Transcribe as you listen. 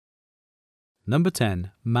Number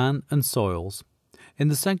 10. Man and soils. In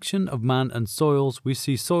the section of man and soils, we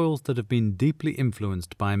see soils that have been deeply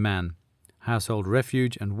influenced by man. Household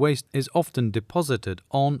refuse and waste is often deposited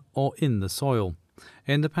on or in the soil.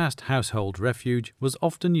 In the past, household refuse was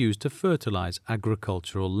often used to fertilize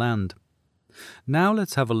agricultural land. Now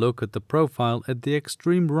let's have a look at the profile at the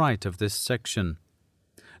extreme right of this section.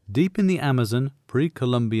 Deep in the Amazon,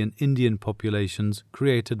 pre-Columbian Indian populations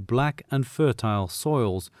created black and fertile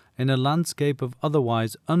soils in a landscape of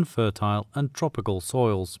otherwise unfertile and tropical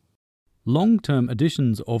soils. Long-term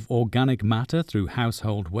additions of organic matter through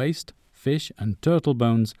household waste, fish and turtle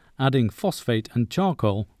bones, adding phosphate and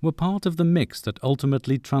charcoal, were part of the mix that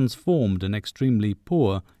ultimately transformed an extremely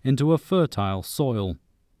poor into a fertile soil.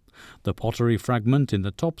 The pottery fragment in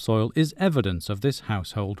the topsoil is evidence of this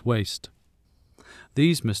household waste.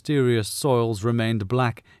 These mysterious soils remained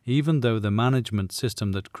black even though the management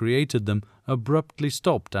system that created them abruptly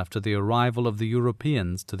stopped after the arrival of the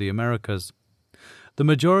Europeans to the Americas. The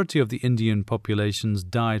majority of the Indian populations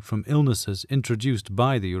died from illnesses introduced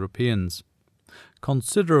by the Europeans.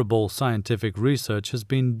 Considerable scientific research has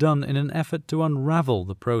been done in an effort to unravel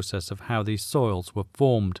the process of how these soils were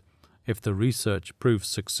formed. If the research proves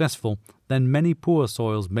successful, then many poor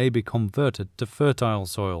soils may be converted to fertile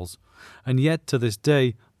soils. And yet to this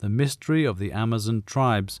day, the mystery of the Amazon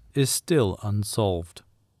tribes is still unsolved.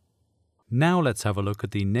 Now let's have a look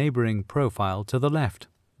at the neighboring profile to the left,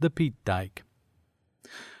 the peat dike.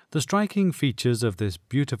 The striking features of this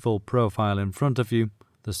beautiful profile in front of you,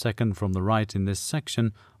 the second from the right in this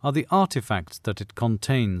section, are the artifacts that it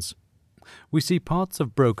contains. We see parts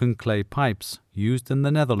of broken clay pipes used in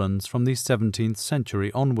the Netherlands from the 17th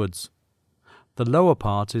century onwards. The lower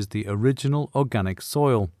part is the original organic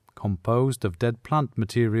soil, composed of dead plant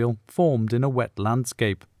material formed in a wet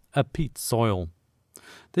landscape, a peat soil.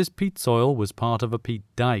 This peat soil was part of a peat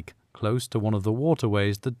dike close to one of the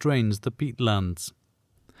waterways that drains the peatlands.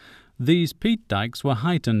 These peat dikes were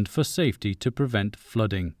heightened for safety to prevent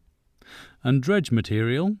flooding. And dredge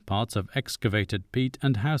material, parts of excavated peat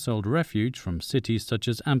and household refuse from cities such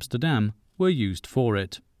as Amsterdam, were used for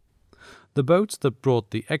it. The boats that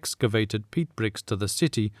brought the excavated peat bricks to the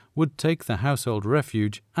city would take the household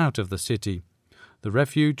refuse out of the city. The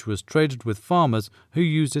refuse was traded with farmers who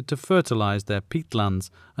used it to fertilize their peatlands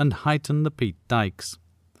and heighten the peat dikes.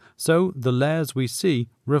 So the layers we see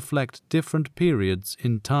reflect different periods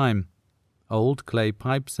in time. Old clay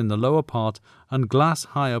pipes in the lower part and glass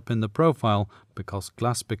high up in the profile, because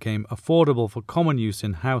glass became affordable for common use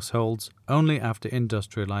in households only after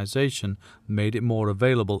industrialization made it more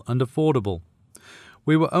available and affordable.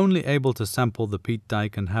 We were only able to sample the peat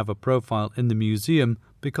dike and have a profile in the museum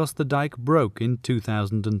because the dike broke in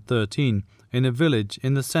 2013 in a village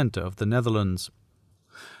in the center of the Netherlands.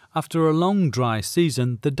 After a long dry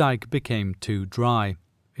season, the dike became too dry.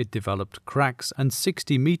 It developed cracks and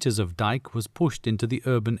 60 meters of dike was pushed into the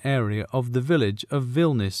urban area of the village of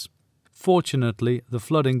Vilnis. Fortunately, the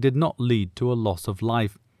flooding did not lead to a loss of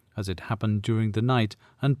life, as it happened during the night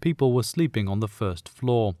and people were sleeping on the first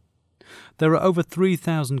floor. There are over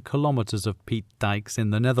 3,000 kilometers of peat dikes in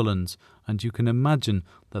the Netherlands, and you can imagine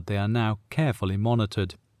that they are now carefully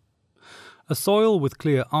monitored. A soil with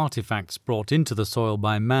clear artifacts brought into the soil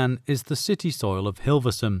by man is the city soil of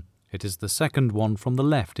Hilversum. It is the second one from the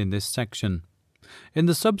left in this section. In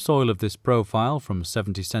the subsoil of this profile, from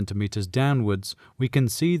 70 centimeters downwards, we can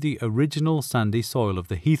see the original sandy soil of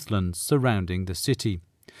the heathlands surrounding the city.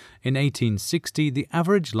 In 1860, the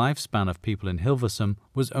average lifespan of people in Hilversum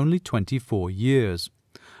was only 24 years.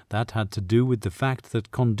 That had to do with the fact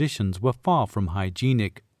that conditions were far from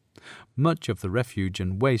hygienic. Much of the refuse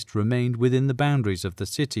and waste remained within the boundaries of the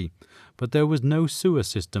city, but there was no sewer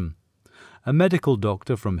system. A medical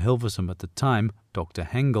doctor from Hilversum at the time, Dr.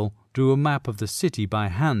 Hengel, drew a map of the city by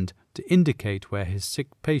hand to indicate where his sick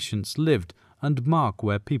patients lived and mark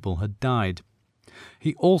where people had died.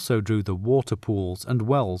 He also drew the water pools and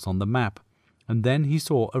wells on the map, and then he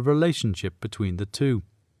saw a relationship between the two.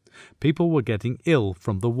 People were getting ill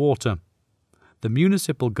from the water. The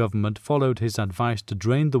municipal government followed his advice to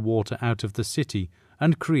drain the water out of the city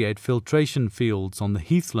and create filtration fields on the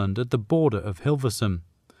heathland at the border of Hilversum.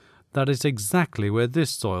 That is exactly where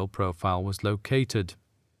this soil profile was located.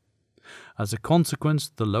 As a consequence,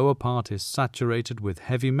 the lower part is saturated with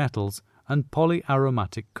heavy metals and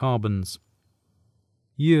polyaromatic carbons.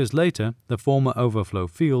 Years later, the former overflow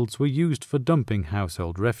fields were used for dumping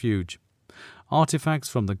household refuse. Artifacts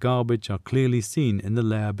from the garbage are clearly seen in the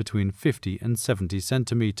layer between 50 and 70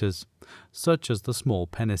 centimeters, such as the small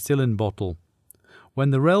penicillin bottle.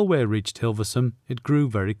 When the railway reached Hilversum, it grew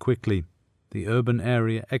very quickly. The urban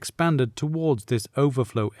area expanded towards this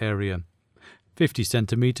overflow area. 50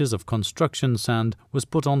 centimetres of construction sand was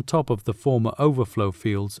put on top of the former overflow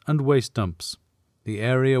fields and waste dumps. The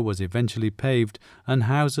area was eventually paved and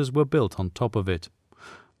houses were built on top of it.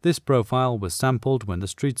 This profile was sampled when the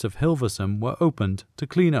streets of Hilversum were opened to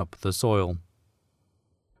clean up the soil.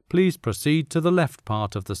 Please proceed to the left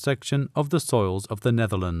part of the section of the soils of the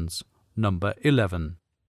Netherlands, number 11.